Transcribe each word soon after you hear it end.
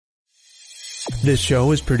This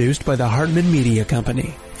show is produced by the Hartman Media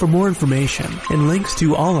Company. For more information and links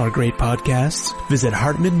to all our great podcasts, visit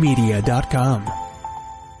hartmanmedia.com.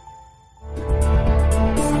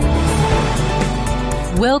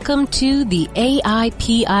 Welcome to the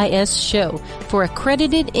AIPIS show for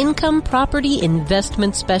accredited income property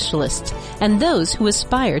investment specialists and those who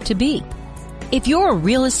aspire to be. If you're a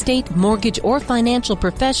real estate, mortgage, or financial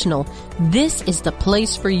professional, this is the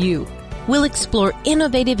place for you. We'll explore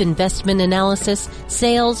innovative investment analysis,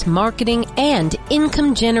 sales, marketing, and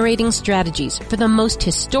income-generating strategies for the most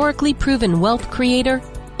historically proven wealth creator,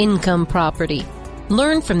 income property.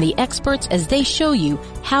 Learn from the experts as they show you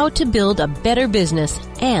how to build a better business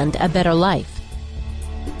and a better life.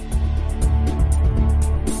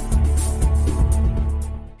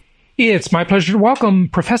 It's my pleasure to welcome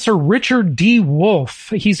Professor Richard D. Wolff.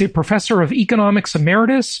 He's a professor of economics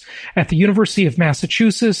emeritus at the University of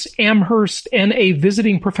Massachusetts, Amherst, and a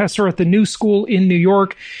visiting professor at the New School in New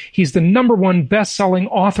York. He's the #1 best-selling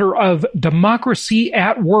author of Democracy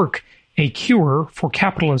at Work, A Cure for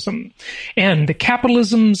Capitalism, and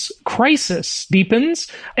Capitalism's Crisis Deepens,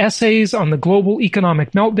 Essays on the Global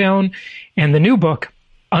Economic Meltdown, and the new book,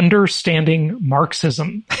 Understanding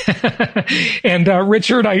Marxism. And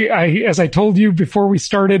Richard, I as I told you before we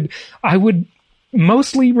started, I would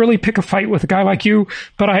mostly really pick a fight with a guy like you,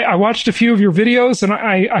 but I watched a few of your videos and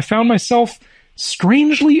I found myself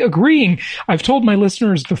strangely agreeing. I've told my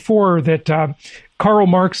listeners before that Karl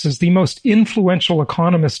Marx is the most influential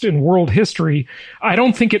economist in world history. I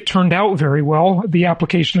don't think it turned out very well, the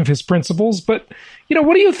application of his principles, but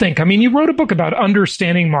what do you think? I mean, you wrote a book about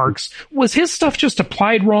understanding Marx. Was his stuff just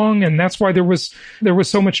applied wrong, and that's why there was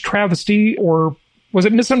so much travesty, or was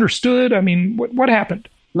it misunderstood? I mean, what happened?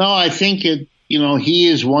 No, I think he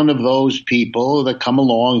is one of those people that come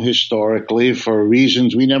along historically for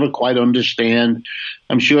reasons we never quite understand.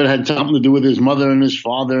 I'm sure it had something to do with his mother and his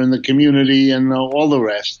father and the community and all the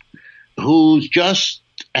rest, who's just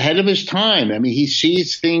ahead of his time. I mean, he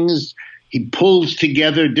sees things. He pulls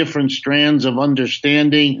together different strands of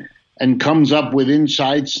understanding and comes up with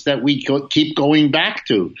insights that we keep going back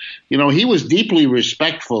to. He was deeply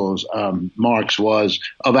respectful, Marx was,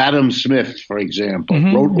 of Adam Smith, for example.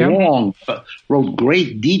 Wrote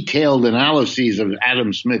great detailed analyses of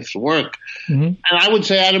Adam Smith's work. Mm-hmm. And I would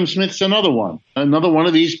say Adam Smith's another one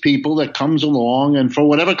of these people that comes along and for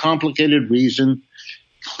whatever complicated reason,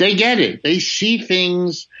 they get it. They see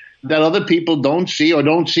things that other people don't see or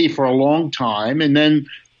don't see for a long time. And then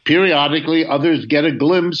periodically others get a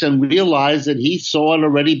glimpse and realize that he saw it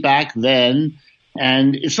already back then.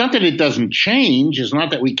 And it's not that it doesn't change. It's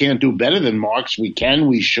not that we can't do better than Marx. We can,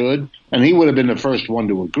 we should. And he would have been the first one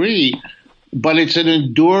to agree. But it's an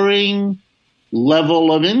enduring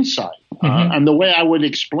level of insight. Mm-hmm. And the way I would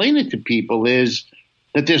explain it to people is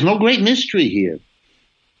that there's no great mystery here.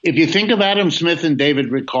 If you think of Adam Smith and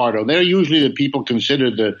David Ricardo, they're usually the people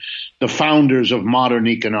considered the founders of modern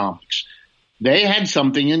economics. They had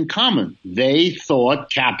something in common. They thought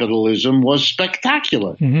capitalism was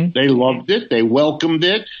spectacular. Mm-hmm. They loved it. They welcomed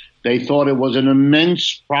it. They thought it was an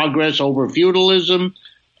immense progress over feudalism.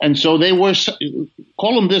 And so they were,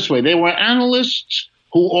 call them this way, they were analysts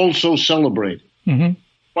who also celebrated. Mm-hmm.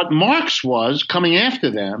 What Marx was, coming after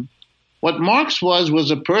them, what Marx was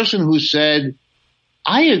a person who said,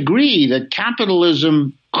 I agree that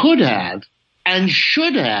capitalism could have and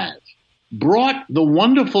should have brought the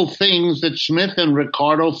wonderful things that Smith and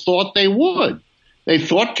Ricardo thought they would. They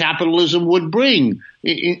thought capitalism would bring,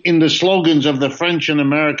 in the slogans of the French and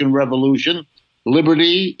American Revolution,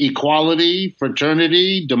 liberty, equality,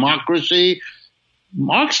 fraternity, democracy.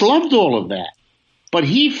 Marx loved all of that. But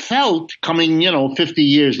he felt, coming, 50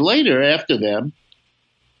 years later after them,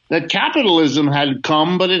 that capitalism had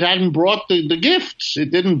come, but it hadn't brought the gifts.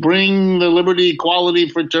 It didn't bring the liberty, equality,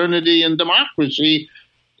 fraternity, and democracy.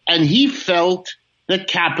 And he felt that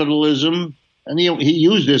capitalism, and he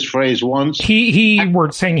used this phrase once.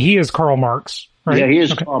 We're saying he is Karl Marx, right? Yeah, he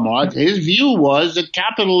is Karl Marx. His view was that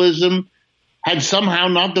capitalism had somehow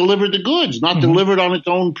not delivered the goods, not delivered on its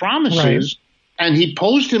own promises. Right. And he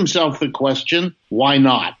posed himself the question, why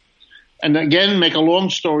not? And again, make a long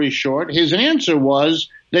story short, his answer was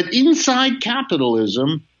that inside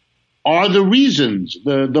capitalism are the reasons,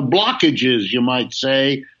 the blockages, you might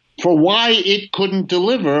say, for why it couldn't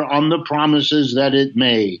deliver on the promises that it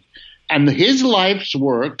made. And his life's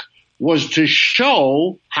work was to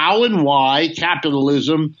show how and why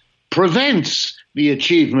capitalism prevents the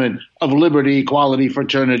achievement of liberty, equality,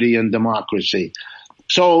 fraternity, and democracy.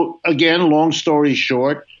 So again, long story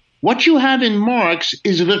short, what you have in Marx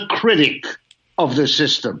is the critic of the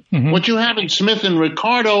system. Mm-hmm. What you have in Smith and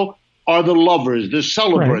Ricardo are the lovers, the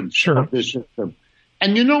celebrants right, sure. of this system.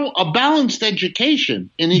 And a balanced education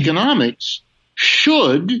in economics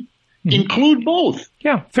should include both.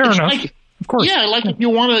 Yeah, fair enough. Of course. Yeah, like if you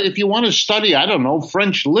want to study, I don't know,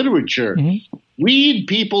 French literature, read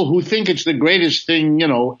people who think it's the greatest thing,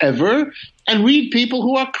 ever, and read people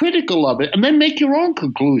who are critical of it, and then make your own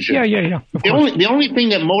conclusion. Yeah. The only thing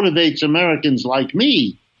that motivates Americans like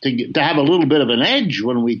me to have a little bit of an edge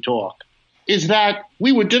when we talk is that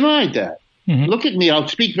we were denied that. Look at me. I'll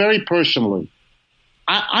speak very personally.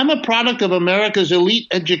 I'm a product of America's elite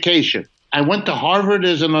education. I went to Harvard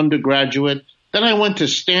as an undergraduate. Then I went to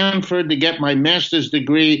Stanford to get my master's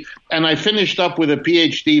degree, and I finished up with a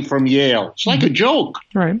PhD from Yale. It's like a joke,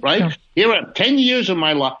 right? Yeah. Here are 10 years of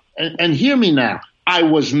my life, and hear me now. I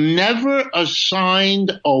was never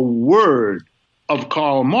assigned a word of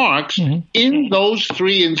Karl Marx in those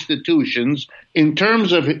three institutions in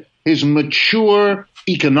terms of his mature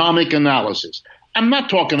economic analysis. I'm not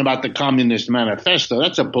talking about the Communist Manifesto.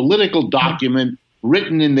 That's a political document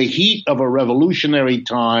written in the heat of a revolutionary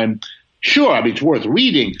time. Sure, I mean, it's worth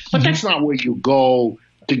reading, but that's not where you go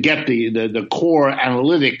to get the core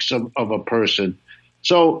analytics of a person.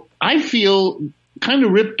 So I feel kind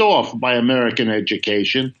of ripped off by American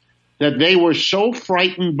education, that they were so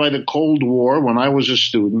frightened by the Cold War when I was a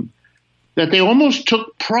student that they almost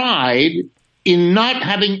took pride in not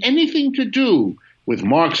having anything to do with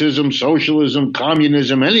Marxism, socialism,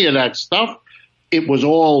 communism, any of that stuff. It was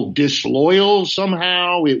all disloyal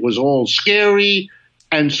somehow. It was all scary.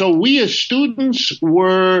 And so we as students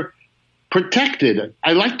were protected.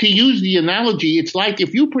 I like to use the analogy. It's like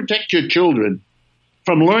if you protect your children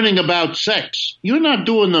from learning about sex, you're not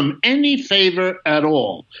doing them any favor at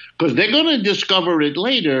all, because they're going to discover it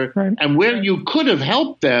later. Right. And where you could have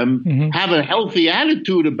helped them have a healthy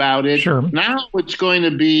attitude about it, now it's going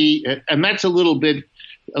to be, and that's a little bit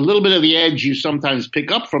of the edge you sometimes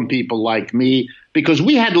pick up from people like me, because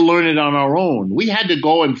we had to learn it on our own. We had to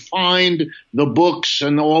go and find the books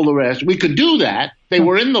and all the rest. We could do that. They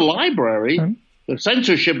were in the library. The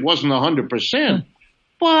censorship wasn't 100%.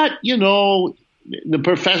 But, the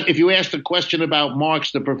professor, if you asked a question about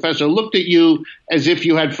Marx, the professor looked at you as if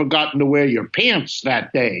you had forgotten to wear your pants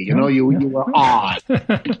that day. You were odd.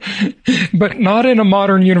 But not in a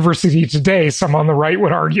modern university today, some on the right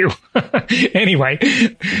would argue. Anyway.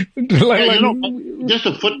 Just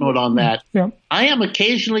a footnote on that. Yeah. I am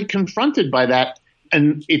occasionally confronted by that.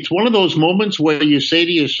 And it's one of those moments where you say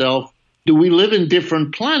to yourself, do we live in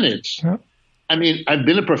different planets? Yeah. I mean, I've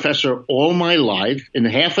been a professor all my life in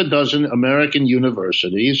half a dozen American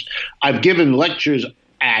universities. I've given lectures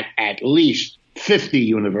at least 50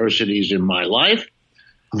 universities in my life.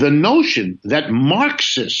 The notion that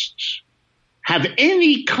Marxists have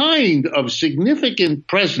any kind of significant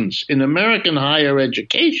presence in American higher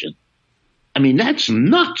education, I mean, that's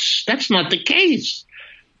nuts. That's not the case.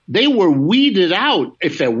 They were weeded out,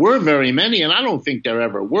 if there were very many, and I don't think there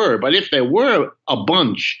ever were, but if there were a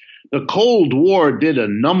bunch, the Cold War did a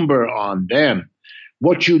number on them.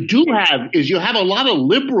 What you do have is you have a lot of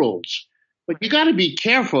liberals, but you got to be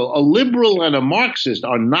careful. A liberal and a Marxist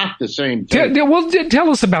are not the same thing. Well, tell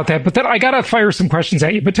us about that. But I got to fire some questions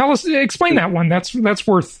at you. But explain that one. That's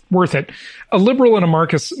worth it. A liberal and a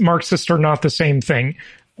Marxist are not the same thing.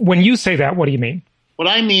 When you say that, what do you mean? What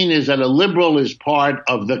I mean is that a liberal is part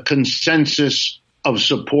of the consensus of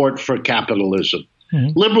support for capitalism.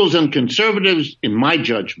 Liberals and conservatives, in my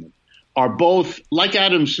judgment, are both, like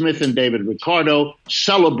Adam Smith and David Ricardo,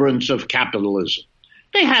 celebrants of capitalism.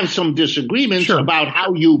 They have some disagreements about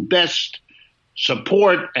how you best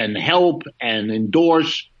support and help and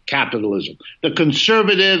endorse capitalism. The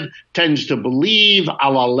conservative tends to believe,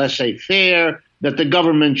 a la laissez-faire, that the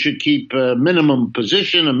government should keep a minimum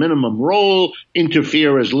position, a minimum role,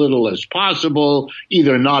 interfere as little as possible,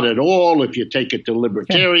 either not at all if you take it to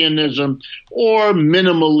libertarianism, or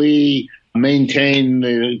minimally maintain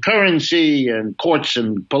the currency and courts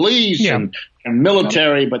and police and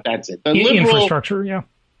military, but that's it. The infrastructure,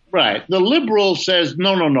 Right. The liberal says,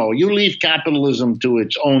 no. You leave capitalism to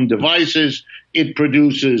its own devices. It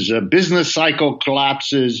produces business cycle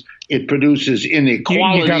collapses. It produces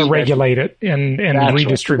inequality. You got to regulate it and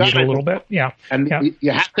redistribute it a little bit. Yeah. And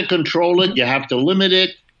you have to control it. You have to limit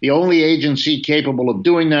it. The only agency capable of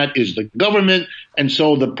doing that is the government. And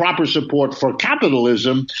so the proper support for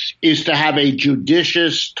capitalism is to have a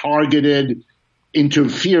judicious, targeted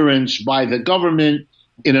interference by the government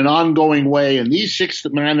in an ongoing way, in these sixth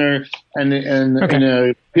manner and in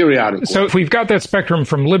a periodic way. So if we've got that spectrum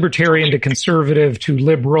from libertarian to conservative to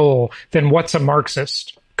liberal, then what's a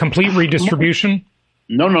Marxist? Complete redistribution?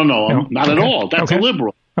 No, not at all. That's a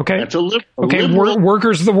liberal. Okay. That's a liberal. Okay.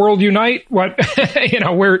 Workers of the world unite. What?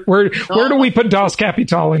 Where do we put Das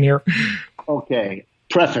Kapital in here? Okay.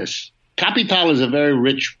 Preface. Capital is a very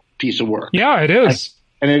rich piece of work. Yeah, it is.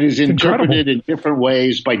 And it is interpreted in different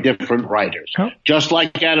ways by different writers. Huh? Just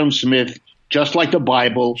like Adam Smith, just like the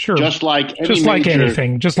Bible, just like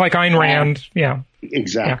anything, just like Ayn Rand. Yeah.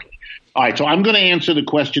 Exactly. Yeah. All right, so I'm going to answer the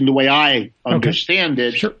question the way I understand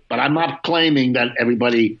it, but I'm not claiming that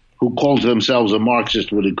everybody who calls themselves a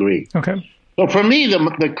Marxist would agree. Okay. So for me,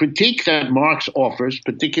 the critique that Marx offers,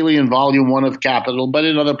 particularly in Volume 1 of Capital, but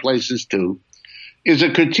in other places too, is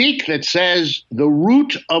a critique that says the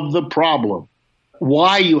root of the problem,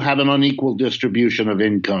 why you have an unequal distribution of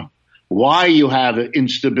income, why you have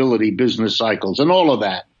instability, business cycles, and all of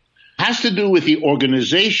that, has to do with the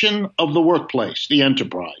organization of the workplace, the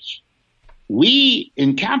enterprise. We,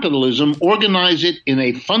 in capitalism, organize it in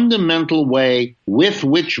a fundamental way with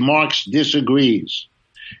which Marx disagrees.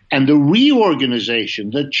 And the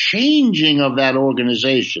reorganization, the changing of that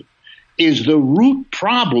organization, is the root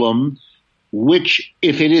problem which,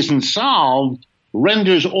 if it isn't solved,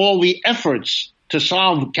 renders all the efforts to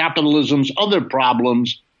solve capitalism's other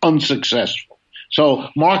problems unsuccessful. So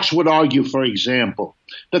Marx would argue, for example,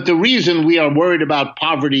 that the reason we are worried about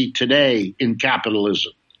poverty today in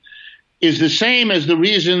capitalism is the same as the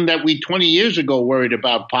reason that we 20 years ago worried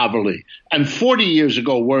about poverty and 40 years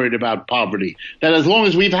ago worried about poverty. That as long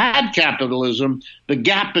as we've had capitalism, the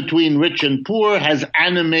gap between rich and poor has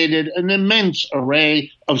animated an immense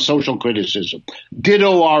array of social criticism.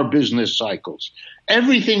 Ditto our business cycles.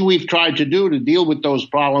 Everything we've tried to do to deal with those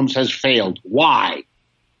problems has failed. Why?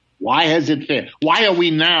 Why has it failed? Why are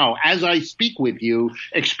we now, as I speak with you,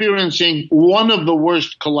 experiencing one of the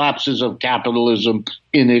worst collapses of capitalism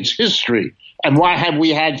in its history? And why have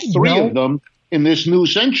we had three of them in this new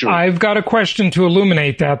century? I've got a question to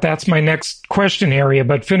illuminate that. That's my next question area,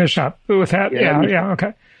 but finish up with that. Yeah,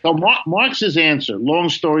 okay. So Marx's answer, long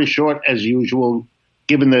story short, as usual,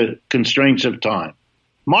 given the constraints of time.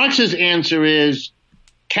 Marx's answer is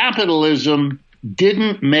capitalism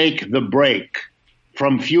didn't make the break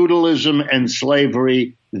from feudalism and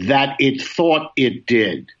slavery that it thought it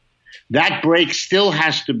did. That break still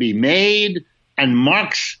has to be made, and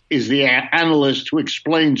Marx is the analyst who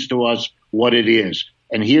explains to us what it is.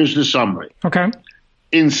 And here's the summary. Okay.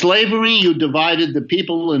 In slavery, you divided the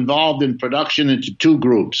people involved in production into two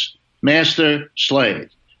groups, master, slave.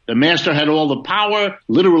 The master had all the power,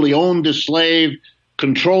 literally owned the slave,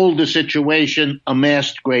 controlled the situation,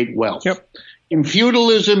 amassed great wealth. Yep. In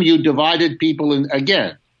feudalism, you divided people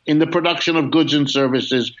in the production of goods and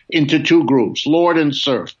services into two groups, lord and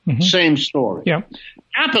serf. Mm-hmm. Same story. Yeah.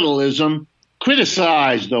 Capitalism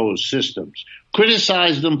criticized those systems,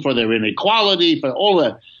 criticized them for their inequality, for all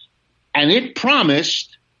that. And it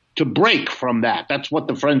promised to break from that. That's what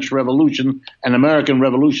the French Revolution and American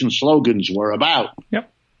Revolution slogans were about. Yep.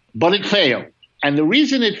 But it failed. And the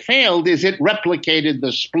reason it failed is it replicated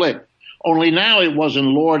the split. Only now it wasn't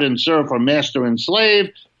lord and serf or master and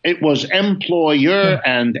slave. It was employer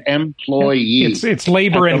and employee. It's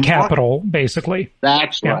labor and capital, basically.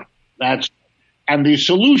 That's right. And the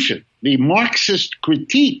solution, the Marxist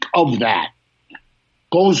critique of that,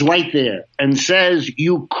 goes right there and says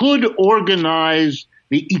you could organize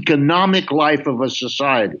the economic life of a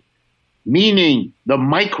society, meaning the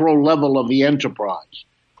micro level of the enterprise,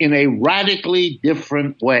 in a radically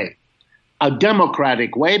different way. A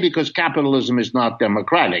democratic way, because capitalism is not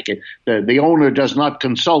democratic. The owner does not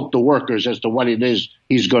consult the workers as to what it is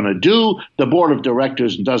he's going to do. The board of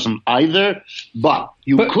directors doesn't either. But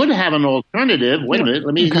you could have an alternative. Wait a minute,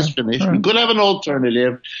 let me just finish. Right. You could have an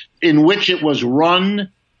alternative in which it was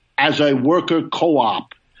run as a worker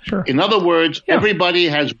co-op. Sure. In other words, everybody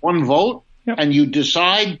has one vote, and you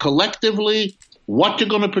decide collectively what you're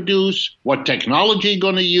going to produce, what technology you're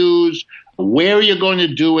going to use, where you're going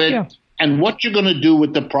to do it, and what you're going to do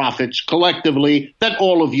with the profits collectively that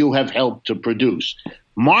all of you have helped to produce.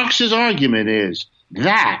 Marx's argument is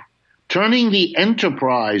that turning the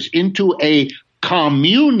enterprise into a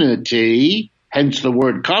community, hence the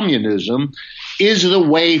word communism, is the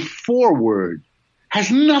way forward.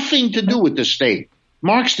 Has nothing to do with the state.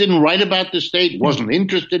 Marx didn't write about the state, wasn't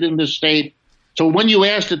interested in the state. So when you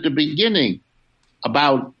asked at the beginning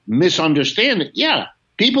about misunderstanding,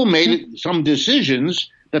 people made some decisions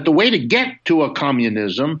that the way to get to a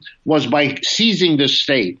communism was by seizing the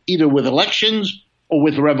state, either with elections or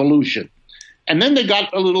with revolution. And then they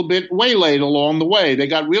got a little bit waylaid along the way. They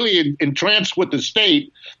got really entranced with the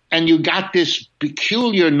state, and you got this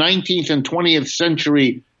peculiar 19th and 20th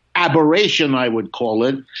century aberration, I would call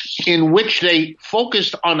it, in which they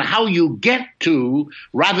focused on how you get to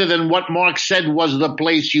rather than what Marx said was the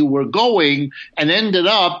place you were going, and ended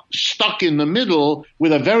up stuck in the middle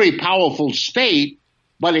with a very powerful state,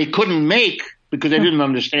 but they couldn't make, because they didn't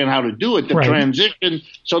understand how to do it, the transition.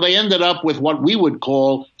 So they ended up with what we would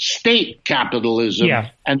call state capitalism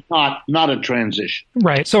and not a transition.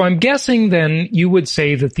 Right. So I'm guessing then you would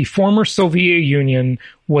say that the former Soviet Union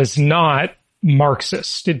was not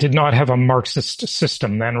Marxist. It did not have a Marxist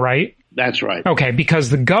system then, right? That's right. Okay, because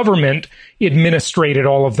the government administrated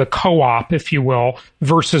all of the co-op, if you will,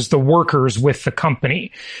 versus the workers with the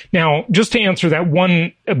company. Now, just to answer that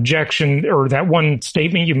one objection or that one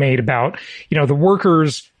statement you made about, the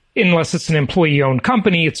workers, unless it's an employee-owned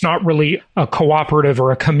company, it's not really a cooperative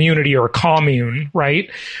or a community or a commune,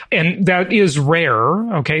 right? And that is rare,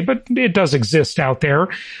 okay, but it does exist out there.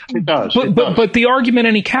 It does. But the argument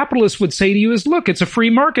any capitalist would say to you is, look, it's a free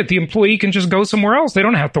market. The employee can just go somewhere else. They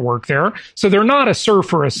don't have to work there. So they're not a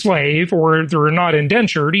serf or a slave, or they're not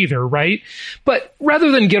indentured either, right? But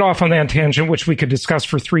rather than get off on that tangent, which we could discuss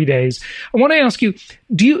for 3 days, I want to ask you,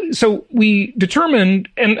 so we determined,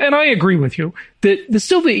 and I agree with you, that the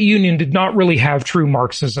Soviet Union did not really have true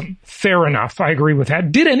Marxism. Fair enough. I agree with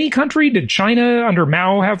that. Did any country, did China under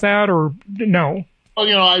Mao have that, or no? Well,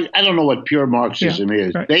 I don't know what pure Marxism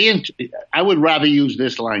is. Right. I would rather use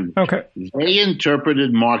this language. Okay. They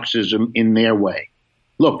interpreted Marxism in their way.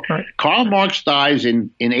 Look, Karl Marx dies in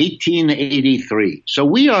 1883. So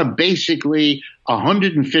we are basically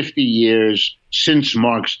 150 years since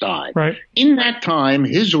Marx died. Right. In that time,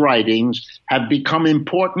 his writings have become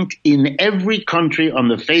important in every country on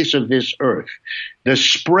the face of this earth. The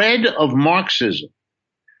spread of Marxism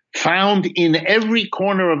found in every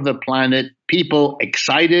corner of the planet people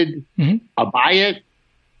excited by it,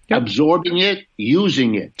 absorbing it,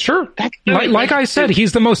 using it. Sure. Like I said,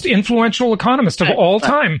 he's the most influential economist of all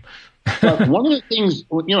time. But one of the things,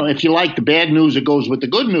 if you like the bad news, it goes with the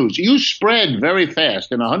good news. You spread very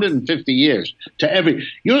fast in 150 years to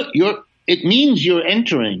it means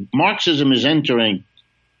Marxism is entering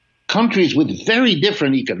countries with very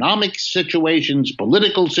different economic situations,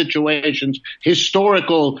 political situations,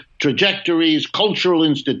 historical trajectories, cultural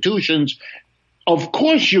institutions. Of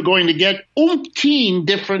course, you're going to get umpteen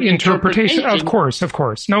different interpretations. Of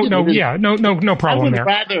course. No problem there.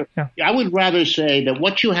 I would rather say that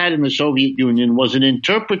what you had in the Soviet Union was an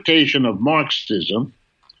interpretation of Marxism,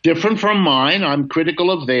 different from mine. I'm critical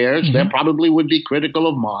of theirs. They probably would be critical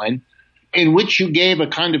of mine, in which you gave a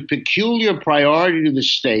kind of peculiar priority to the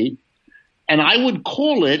state, and I would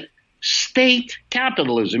call it state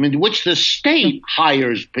capitalism, in which the state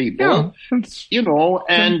hires people,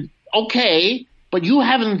 okay, but you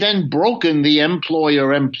haven't then broken the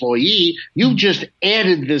employer-employee. You've just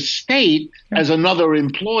added the state as another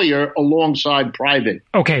employer alongside private.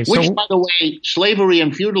 Okay, which, by the way, slavery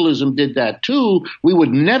and feudalism did that too. We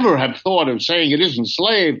would never have thought of saying it isn't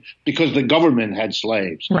slave because the government had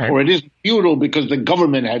slaves, or it isn't feudal because the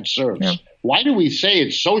government had serfs. Yeah. Why do we say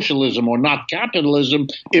it's socialism or not capitalism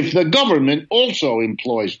if the government also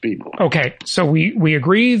employs people? Okay, so we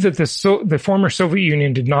agree that the former Soviet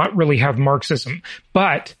Union did not really have Marxism.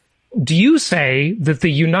 But do you say that the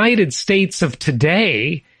United States of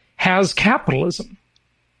today has capitalism?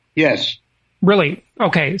 Yes. Really?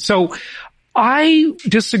 Okay, so I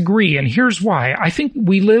disagree, and here's why. I think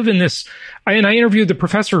we live in this, and I interviewed the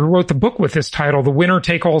professor who wrote the book with this title, The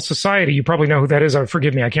Winner-Take-All Society. You probably know who that is.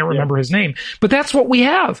 Forgive me, I can't remember his name. But that's what we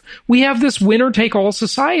have. We have this winner-take-all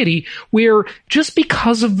society where just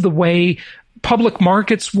because of the way public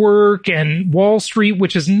markets work and Wall Street,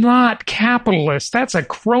 which is not capitalist. That's a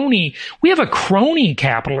crony. We have a crony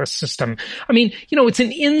capitalist system. I mean, it's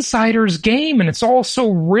an insider's game, and it's all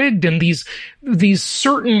so rigged, and these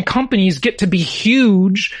certain companies get to be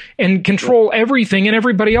huge and control everything, and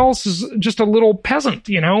everybody else is just a little peasant.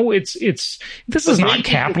 This is not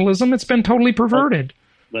capitalism. It's been totally perverted.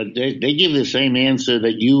 But they give the same answer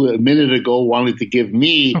that you a minute ago wanted to give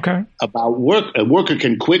me about work. A worker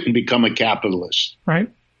can quit and become a capitalist. Right.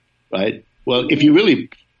 Well, if you really...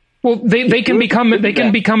 Well, they can become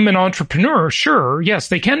an entrepreneur. Sure. Yes,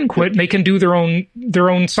 they can quit and they can do their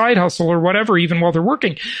own side hustle or whatever, even while they're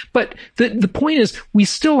working. But the point is, we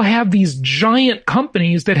still have these giant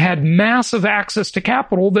companies that had massive access to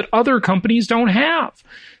capital that other companies don't have.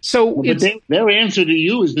 So their answer to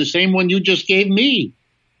you is the same one you just gave me.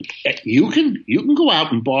 You can go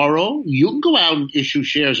out and borrow. You can go out and issue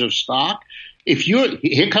shares of stock.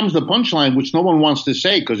 Here comes the punchline, which no one wants to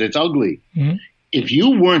say because it's ugly. Mm-hmm. if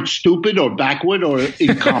you weren't stupid or backward or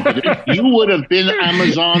incompetent, you would have been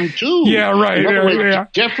Amazon too. Yeah, right. Yeah.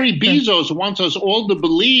 Jeffrey Bezos wants us all to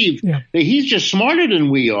believe that he's just smarter than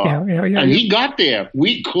we are. And he got there.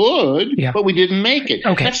 We could, but we didn't make it.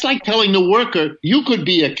 Okay. That's like telling the worker, you could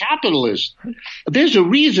be a capitalist. There's a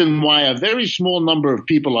reason why a very small number of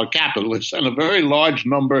people are capitalists and a very large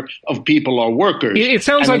number of people are workers. It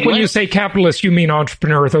sounds like when you say capitalist, you mean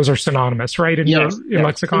entrepreneur. Those are synonymous, right? In your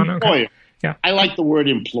lexicon? Employer. Okay. Yeah. I like the word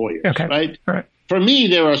employer, right? All right. For me,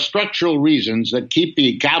 there are structural reasons that keep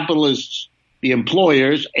the capitalists, the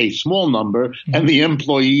employers, a small number, and the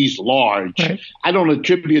employees large. Right. I don't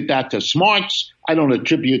attribute that to smarts. I don't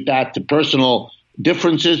attribute that to personal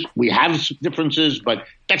differences. We have differences, but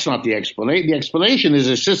that's not the explanation. The explanation is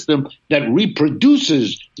a system that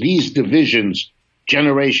reproduces these divisions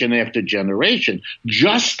generation after generation,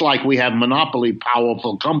 just like we have monopoly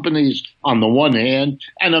powerful companies on the one hand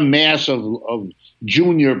and a mass of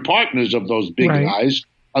junior partners of those big guys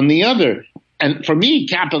on the other. And for me,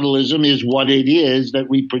 capitalism is what it is that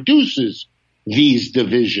reproduces these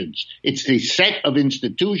divisions. It's the set of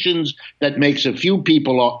institutions that makes a few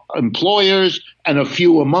people employers and a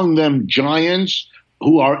few among them giants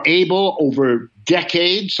who are able over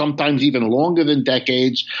decades, sometimes even longer than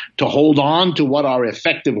decades, to hold on to what are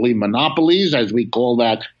effectively monopolies, as we call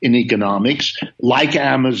that in economics, like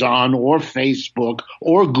Amazon or Facebook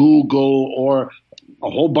or Google or a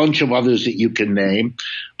whole bunch of others that you can name.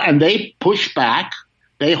 And they push back.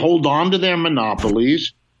 They hold on to their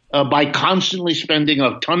monopolies by constantly spending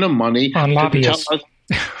a ton of money on lobbyists.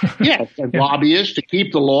 Lobbyists to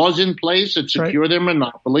keep the laws in place that secure their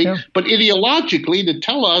monopoly, but ideologically to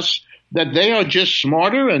tell us that they are just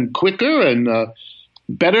smarter and quicker and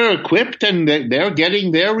better equipped, and they're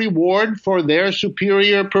getting their reward for their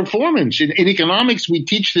superior performance. In economics, we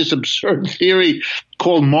teach this absurd theory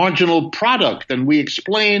called marginal product, and we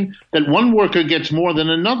explain that one worker gets more than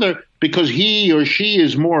another because he or she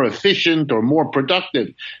is more efficient or more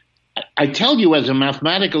productive. I tell you, as a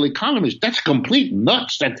mathematical economist, that's complete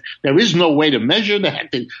nuts. That there is no way to measure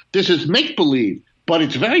that. This is make-believe. But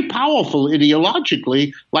it's very powerful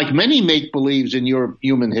ideologically, like many make-believes in your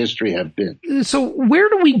human history have been. So where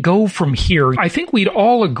do we go from here? I think we'd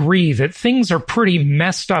all agree that things are pretty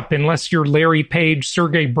messed up unless you're Larry Page,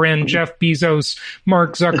 Sergey Brin, Jeff Bezos,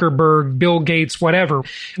 Mark Zuckerberg, Bill Gates, whatever.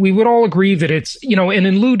 We would all agree that it's, and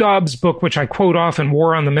in Lou Dobbs' book, which I quote often,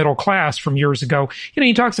 War on the Middle Class from years ago,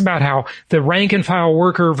 he talks about how the rank and file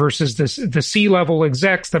worker versus the C-level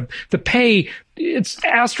execs, the pay, it's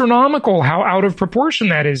astronomical how out of proportion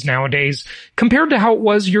that is nowadays compared to how it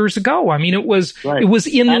was years ago. I mean, it was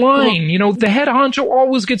in line. The head honcho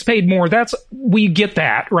always gets paid more. We get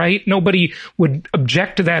that, right? Nobody would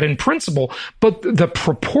object to that in principle, but the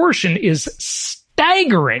proportion is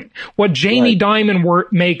staggering what Jamie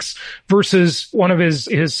Dimon makes versus one of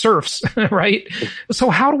his serfs, right? So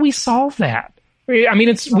how do we solve that? I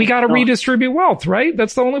mean, we got to redistribute wealth, right?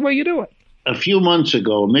 That's the only way you do it. A few months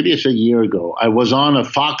ago, maybe it's a year ago, I was on a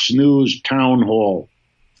Fox News town hall,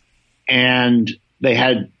 and they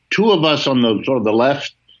had two of us on the sort of the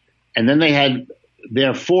left, and then they had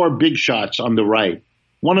their four big shots on the right,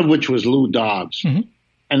 one of which was Lou Dobbs. Mm-hmm.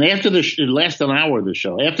 And after it lasted an hour of the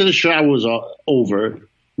show. After the show was over,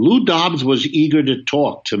 Lou Dobbs was eager to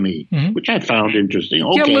talk to me, which I found interesting.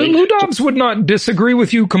 Okay. Yeah, Lou Dobbs would not disagree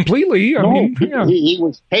with you completely. I mean, he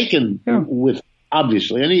was taken with.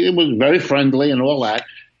 Obviously, and he was very friendly and all that,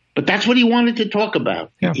 but that's what he wanted to talk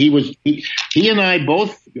about. Yeah. He and I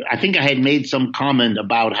both, I think I had made some comment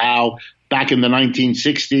about how back in the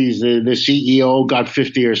 1960s, the CEO got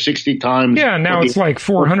 50 or 60 times. Yeah, now it's like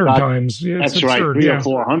 400 times. Yeah, that's right. 300 or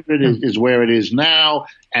 400 is where it is now,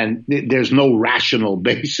 and there's no rational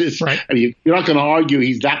basis. Right. I mean, you're not going to argue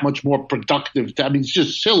he's that much more productive. I mean, it's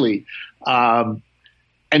just silly. And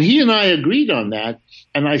he and I agreed on that,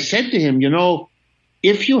 and I said to him,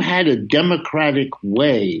 if you had a democratic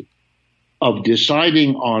way of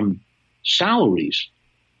deciding on salaries,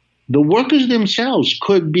 the workers themselves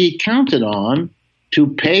could be counted on to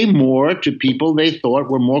pay more to people they thought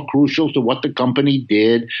were more crucial to what the company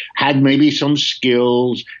did, had maybe some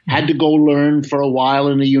skills, had to go learn for a while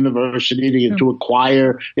in the university to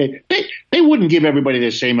acquire. They wouldn't give everybody the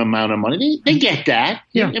same amount of money. They get that.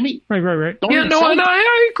 Yeah. I mean, right. Yeah, no, and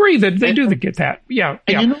I agree that they do get that. Yeah.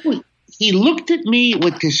 And he looked at me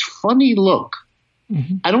with this funny look.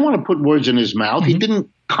 Mm-hmm. I don't want to put words in his mouth. Mm-hmm. He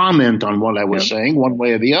didn't comment on what I was saying one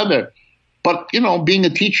way or the other. But, being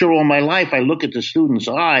a teacher all my life, I look at the student's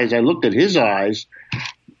eyes. I looked at his eyes.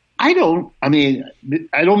 I don't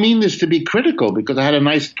mean this to be critical because I had a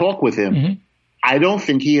nice talk with him. Mm-hmm. I don't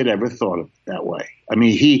think he had ever thought of it that way. I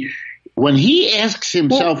mean, when he asks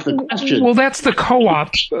himself the question. Well, that's the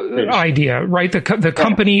co-op idea, right? The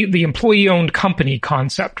company, the employee-owned company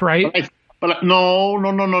concept, right? But no,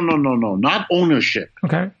 not ownership.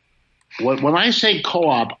 Okay. When I say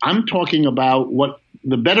co-op, I'm talking about what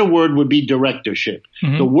the better word would be directorship.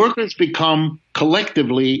 Mm-hmm. The workers become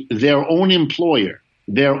collectively their own employer,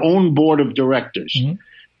 their own board of directors. Mm-hmm.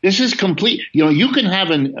 This is complete. You can have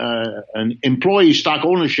an employee stock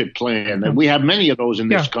ownership plan, and we have many of those in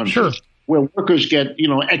this country. Sure. Where workers get,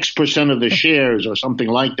 X% of the shares or something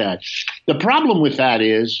like that. The problem with that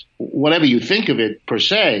is, whatever you think of it per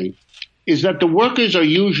se, is that the workers are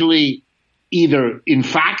usually either in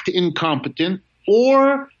fact incompetent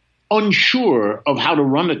or unsure of how to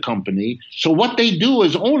run a company. So what they do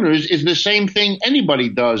as owners is the same thing anybody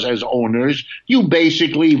does as owners. You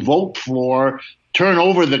basically vote for, turn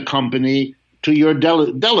over the company to your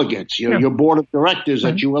delegates, your board of directors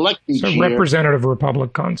that you elect each year. It's a representative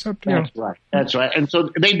republic concept. That's right. And so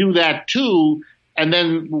they do that too. And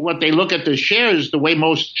then what they look at the shares, the way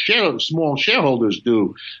most small shareholders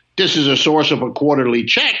do, this is a source of a quarterly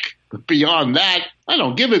check. But beyond that, I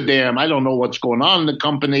don't give a damn. I don't know what's going on in the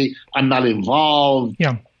company. I'm not involved.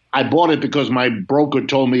 Yeah. I bought it because my broker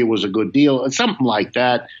told me it was a good deal, something like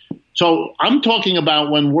that. So I'm talking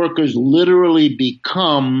about when workers literally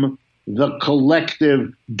become the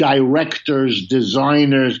collective directors,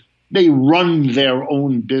 designers. They run their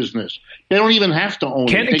own business. They don't even have to own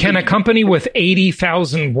it. Can a company with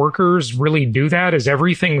 80,000 workers really do that? Is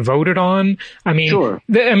everything voted on? I mean, sure.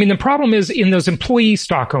 The problem is in those employee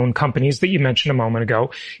stock-owned companies that you mentioned a moment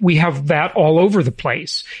ago, we have that all over the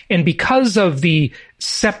place. And because of the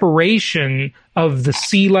separation of the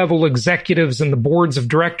C-level executives and the boards of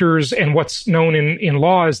directors and what's known in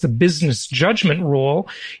law as the business judgment rule,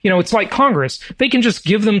 it's like Congress. They can just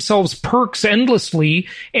give themselves perks endlessly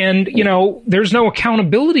and, there's no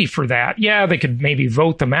accountability for that. Yeah, they could maybe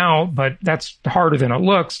vote them out, but that's harder than it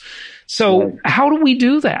looks. So how do we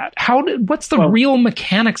do that? What's the real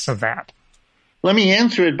mechanics of that? Let me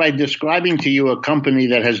answer it by describing to you a company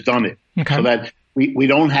that has done it. Okay. So that we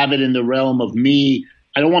don't have it in the realm of me.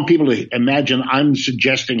 I don't want people to imagine I'm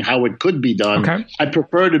suggesting how it could be done. Okay. I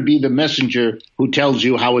prefer to be the messenger who tells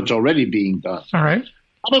you how it's already being done. All right.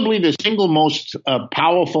 Probably the single most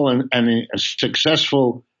powerful and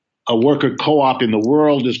successful worker co-op in the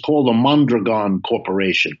world is called the Mondragon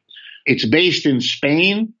Corporation. It's based in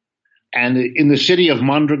Spain and in the city of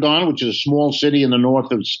Mondragon, which is a small city in the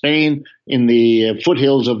north of Spain in the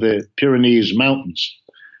foothills of the Pyrenees Mountains.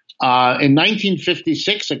 In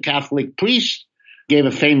 1956, a Catholic priest gave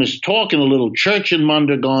a famous talk in a little church in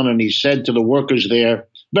Mondragon, and he said to the workers there,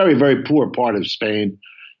 very, very poor part of Spain,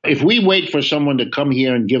 if we wait for someone to come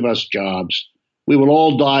here and give us jobs, we will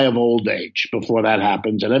all die of old age before that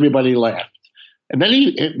happens. And everybody laughed. And then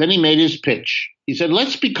he made his pitch. He said,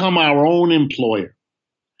 let's become our own employer.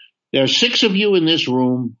 There are 6 of you in this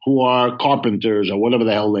room who are carpenters or whatever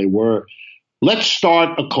the hell they were. Let's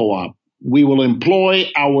start a co-op. We will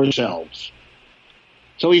employ ourselves.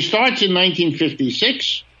 So he starts in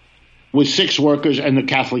 1956 with 6 workers and the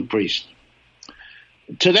Catholic priest.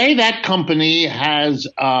 Today, that company has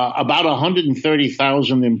about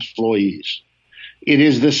 130,000 employees. It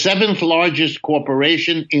is the 7th largest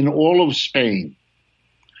corporation in all of Spain.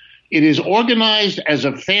 It is organized as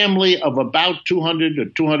a family of about 200 or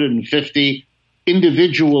 250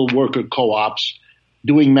 individual worker co-ops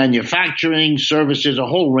doing manufacturing, services, a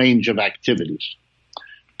whole range of activities.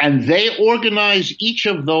 And they organize each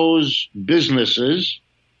of those businesses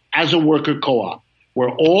as a worker co-op, where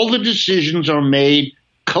all the decisions are made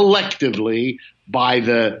collectively by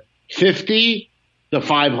the 50, the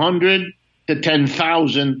 500, the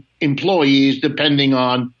 10,000 employees, depending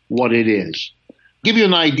on what it is. Give you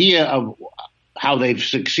an idea of how they've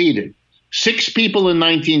succeeded. 6 people in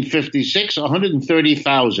 1956,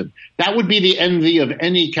 130,000. That would be the envy of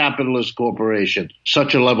any capitalist corporation,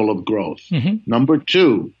 such a level of growth. Mm-hmm. Number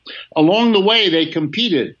 2, along the way, they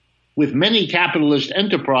competed with many capitalist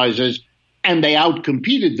enterprises, and they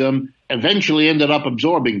outcompeted them, eventually ended up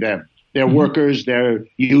absorbing them, their workers, their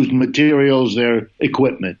used materials, their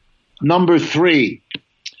equipment. Number 3,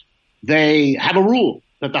 they have a rule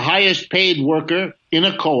that the highest paid worker in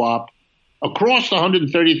a co-op across the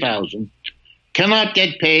 130,000 cannot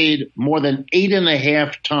get paid more than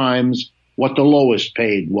 8.5 times what the lowest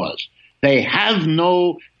paid was. They have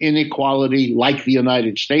no inequality like the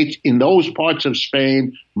United States in those parts of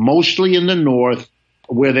Spain, mostly in the north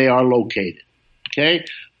where they are located. Okay?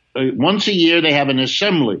 Once a year, they have an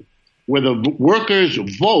assembly where the workers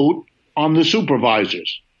vote on the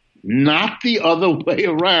supervisors, not the other way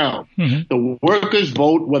around. Mm-hmm. The workers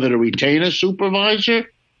vote whether to retain a supervisor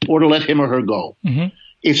or to let him or her go. Mm-hmm.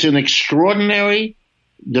 It's an extraordinary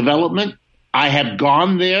development. I have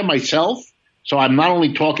gone there myself, so I'm not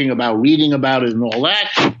only talking about reading about it and all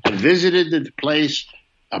that. I visited the place.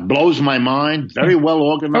 It blows my mind. Very well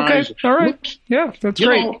organized. Okay, all right. Yeah, that's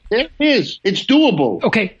great. It is. It's doable.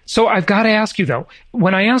 Okay, so I've got to ask you, though.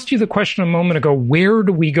 When I asked you the question a moment ago, where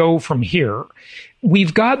do we go from here?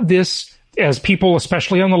 We've got this, as people,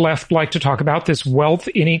 especially on the left, like to talk about, this wealth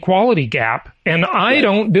inequality gap. And I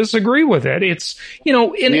don't disagree with it. It's,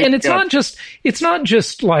 and it's not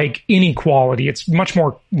just like inequality. It's much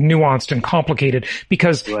more nuanced and complicated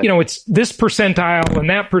because, it's this percentile and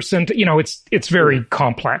that percent, it's very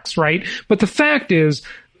complex, right? But the fact is,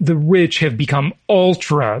 the rich have become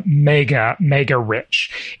ultra mega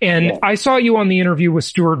rich. And I saw you on the interview with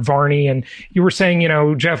Stuart Varney, and you were saying,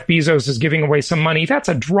 Jeff Bezos is giving away some money. That's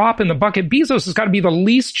a drop in the bucket. Bezos has got to be the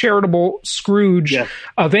least charitable Scrooge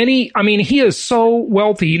of any. I mean, he is so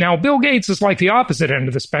wealthy. Now, Bill Gates is like the opposite end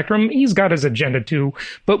of the spectrum. He's got his agenda too,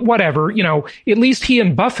 but whatever, at least he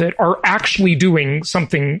and Buffett are actually doing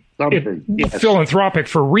something philanthropic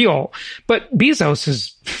for real. But Bezos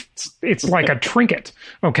is, it's like a trinket.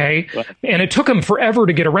 Okay. And it took him forever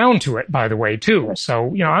to get around to it, by the way, too.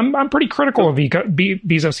 So, I'm pretty critical of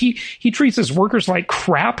Bezos. He treats his workers like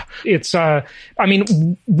crap. It's,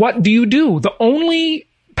 what do you do? The only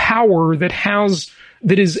power that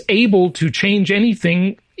is able to change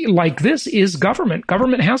anything like this is government.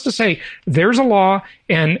 Government has to say, there's a law,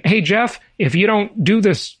 and hey, Jeff, if you don't do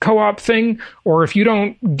this co-op thing, or if you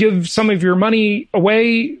don't give some of your money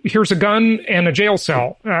away, here's a gun and a jail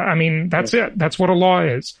cell. That's it. That's what a law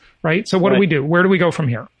is, right? So what do we do? Where do we go from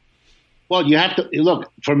here? Well, you have to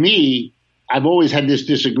look, for me, I've always had this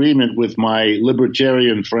disagreement with my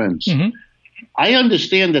libertarian friends. Mm-hmm. I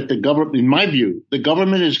understand that the government, in my view, the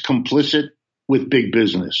government is complicit with big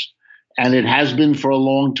business. And it has been for a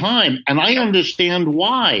long time. And I understand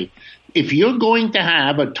why. If you're going to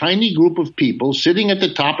have a tiny group of people sitting at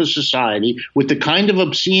the top of society with the kind of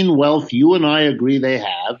obscene wealth you and I agree they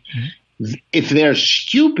have, if they're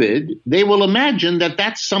stupid, they will imagine that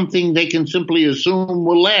that's something they can simply assume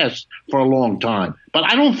will last for a long time. But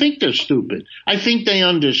I don't think they're stupid. I think they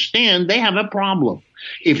understand they have a problem.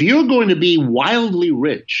 If you're going to be wildly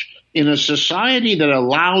rich in a society that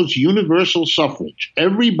allows universal suffrage,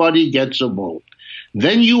 everybody gets a vote,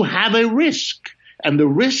 then you have a risk. And the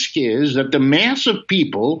risk is that the mass of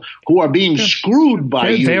people who are being screwed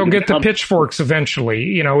by you. They'll get the pitchforks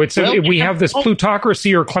eventually. We have this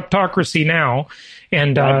plutocracy or kleptocracy now.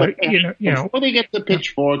 And, before they get the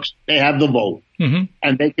pitchforks, they have the vote. Mm-hmm.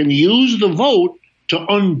 And they can use the vote to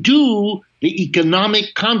undo the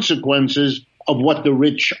economic consequences of what the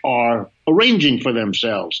rich are arranging for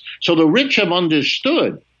themselves. So the rich have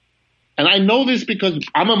understood, and I know this because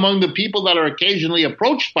I'm among the people that are occasionally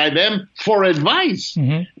approached by them for advice.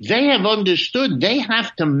 Mm-hmm. They have understood they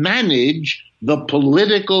have to manage the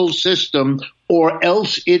political system or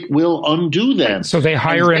else it will undo them. So they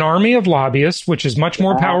hire an army of lobbyists, which is much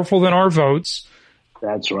more powerful than our votes.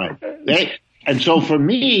 That's right. And so for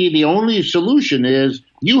me, the only solution is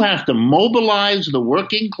you have to mobilize the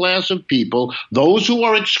working class of people, those who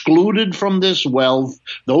are excluded from this wealth,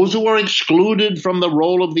 those who are excluded from the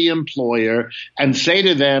role of the employer, and say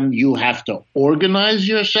to them, you have to organize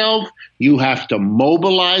yourself, you have to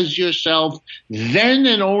mobilize yourself, then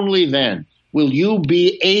and only then will you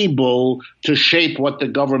be able to shape what the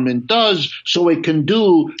government does so it can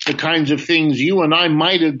do the kinds of things you and I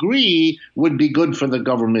might agree would be good for the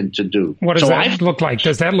government to do. What does that look like?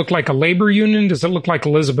 Does that look like a labor union? Does it look like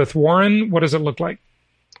Elizabeth Warren? What does it look like?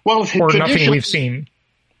 Well, or nothing we've seen?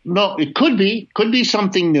 No, it could be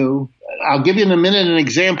something new. I'll give you in a minute an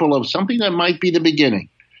example of something that might be the beginning.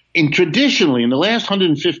 Traditionally, in the last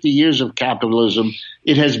 150 years of capitalism,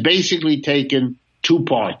 it has basically taken two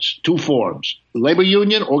parts, two forms: labor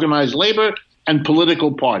union, organized labor, and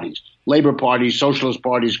political parties, labor parties, socialist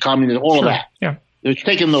parties, communist, all of that. Yeah. It's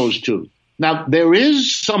taken those two. Now, there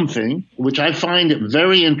is something which I find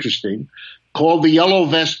very interesting called the Yellow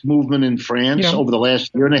Vest movement in France over the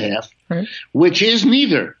last year and a half, which is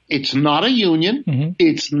neither. It's not a union. Mm-hmm.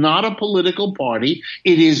 It's not a political party.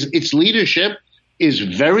 Its leadership is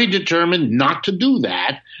very determined not to do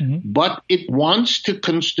that, but it wants to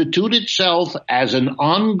constitute itself as an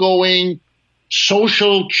ongoing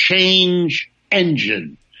social change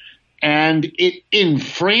engine. And in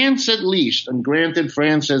France at least, and granted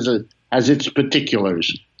France has its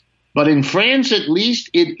particulars, but in France at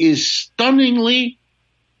least it is stunningly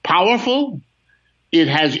powerful. It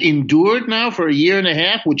has endured now for a year and a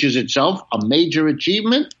half, which is itself a major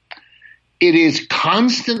achievement. It is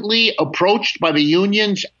constantly approached by the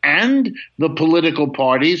unions and the political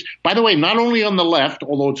parties. By the way, not only on the left,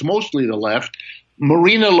 although it's mostly the left,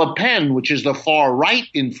 Marine Le Pen, which is the far right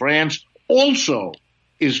in France, also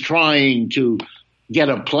is trying to get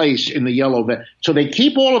a place in the yellow vest. So they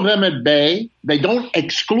keep all of them at bay. They don't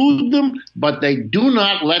exclude them, but they do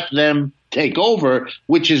not let them take over,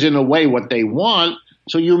 which is in a way what they want.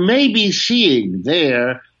 So you may be seeing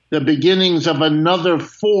there the beginnings of another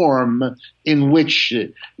form in which,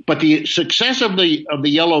 but the success of the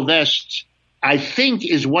yellow vests, I think,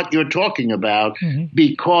 is what you're talking about,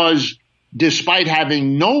 because despite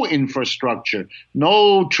having no infrastructure,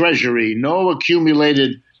 no treasury, no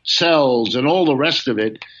accumulated cells and all the rest of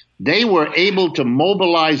it, they were able to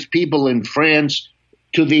mobilize people in France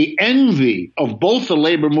to the envy of both the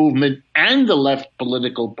labor movement and the left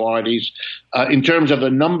political parties in terms of the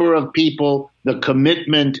number of people, the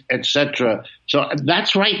commitment, etc. So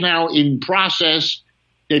that's right now in process.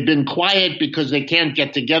 They've been quiet because they can't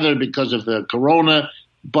get together because of the corona,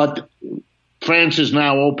 but France is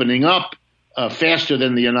now opening up faster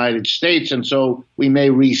than the United States, and so we may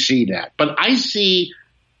re-see that. But I see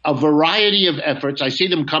a variety of efforts. I see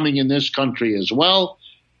them coming in this country as well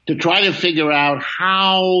to try to figure out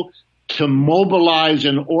how to mobilize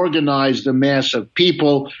and organize the mass of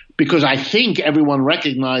people, because I think everyone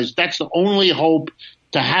recognized that's the only hope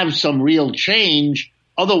to have some real change.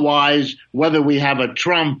 Otherwise, whether we have a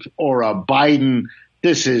Trump or a Biden,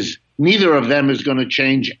 neither of them is going to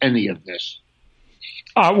change any of this.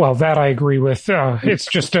 Well, that I agree with. It's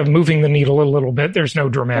just moving the needle a little bit. There's no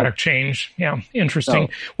dramatic change. Yeah, interesting. No.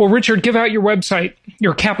 Well, Richard, give out your website,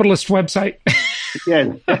 your capitalist website. Yes.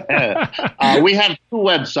 We have two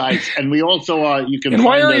websites, and we also you can. And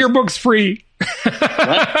why are your books free?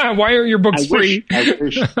 Why are your books free? I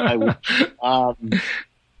wish. On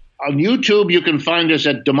YouTube, you can find us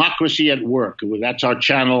at Democracy at Work. That's our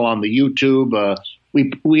channel on the YouTube.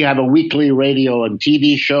 We have a weekly radio and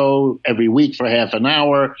TV show every week for half an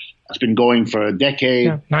hour. It's been going for a decade.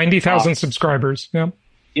 Yeah, 90,000 subscribers. Yeah.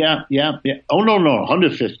 Yeah. Oh, no,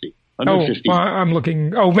 150. 150. Oh, I'm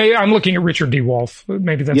looking at Richard D. Wolff.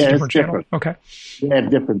 Maybe that's a different channel. Okay. Yeah,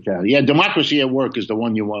 different channel. Yeah, Democracy at Work is the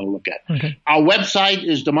one you want to look at. Okay. Our website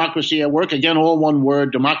is Democracy at Work. Again, all one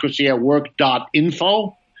word,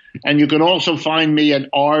 democracyatwork.info. And you can also find me at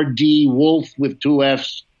RD Wolff with two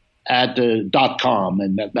Fs at .com,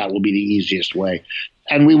 and that will be the easiest way.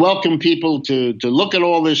 And we welcome people to look at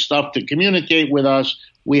all this stuff, to communicate with us.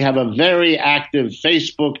 We have a very active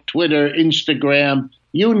Facebook, Twitter, Instagram,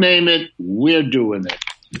 you name it, we're doing it.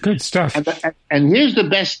 Good stuff. And here's the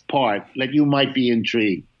best part that you might be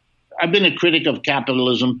intrigued. I've been a critic of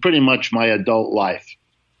capitalism pretty much my adult life.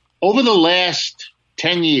 Over the last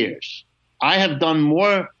 10 years, I have done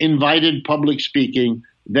more invited public speaking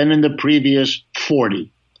than in the previous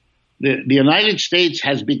 40. The United States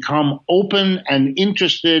has become open and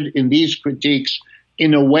interested in these critiques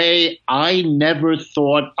in a way I never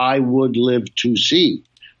thought I would live to see.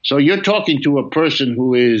 So you're talking to a person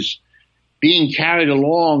who is being carried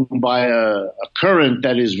along by a current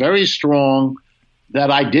that is very strong, that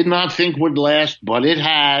I did not think would last, but it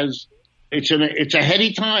has. It's a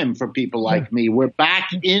heady time for people like me. We're back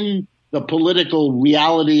in the political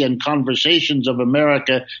reality and conversations of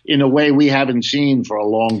America in a way we haven't seen for a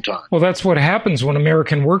long time. Well, that's what happens when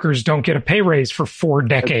American workers don't get a pay raise for 4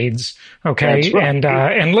 decades. Okay. That's right.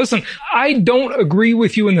 And listen, I don't agree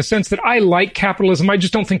with you in the sense that I like capitalism. I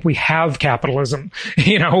just don't think we have capitalism,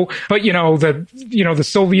 but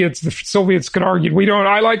the Soviets could argue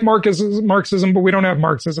I like Marxism, but we don't have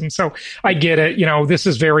Marxism. So I get it. This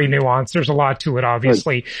is very nuanced. There's a lot to it,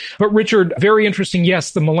 obviously. Right. But Richard, very interesting.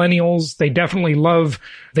 Yes, the millennials, they definitely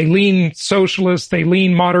they lean socialist, they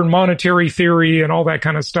lean modern monetary theory and all that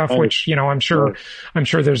kind of stuff, which, I'm sure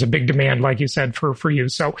there's a big demand, like you said, for you.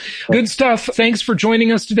 So good stuff. Thanks for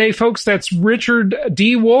joining us today, folks. That's Richard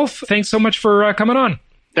D. Wolff. Thanks so much for coming on.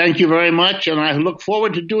 Thank you very much. And I look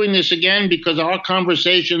forward to doing this again, because our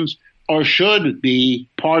conversations should be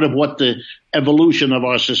part of what the evolution of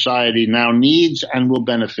our society now needs and will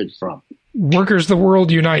benefit from. Workers the world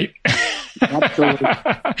unite. Absolutely.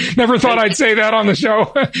 Never thought I'd say that on the show.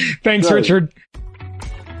 Thanks, Good. Richard.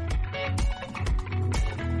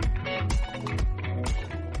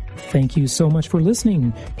 Thank you so much for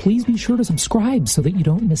listening. Please be sure to subscribe so that you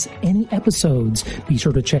don't miss any episodes. Be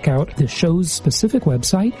sure to check out the show's specific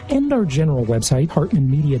website and our general website,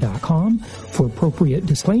 hartmanmedia.com, for appropriate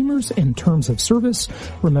disclaimers and terms of service.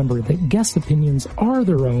 Remember that guest opinions are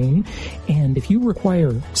their own, and if you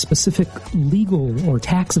require specific legal or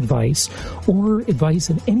tax advice or advice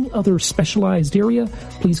in any other specialized area,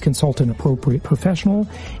 please consult an appropriate professional.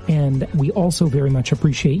 And we also very much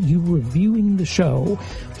appreciate you reviewing the show.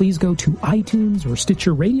 Please go to iTunes or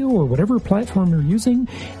Stitcher Radio or whatever platform you're using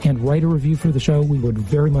and write a review for the show. We would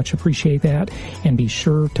very much appreciate that. And be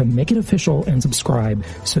sure to make it official and subscribe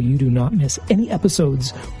so you do not miss any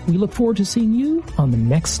episodes. We look forward to seeing you on the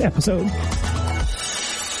next episode.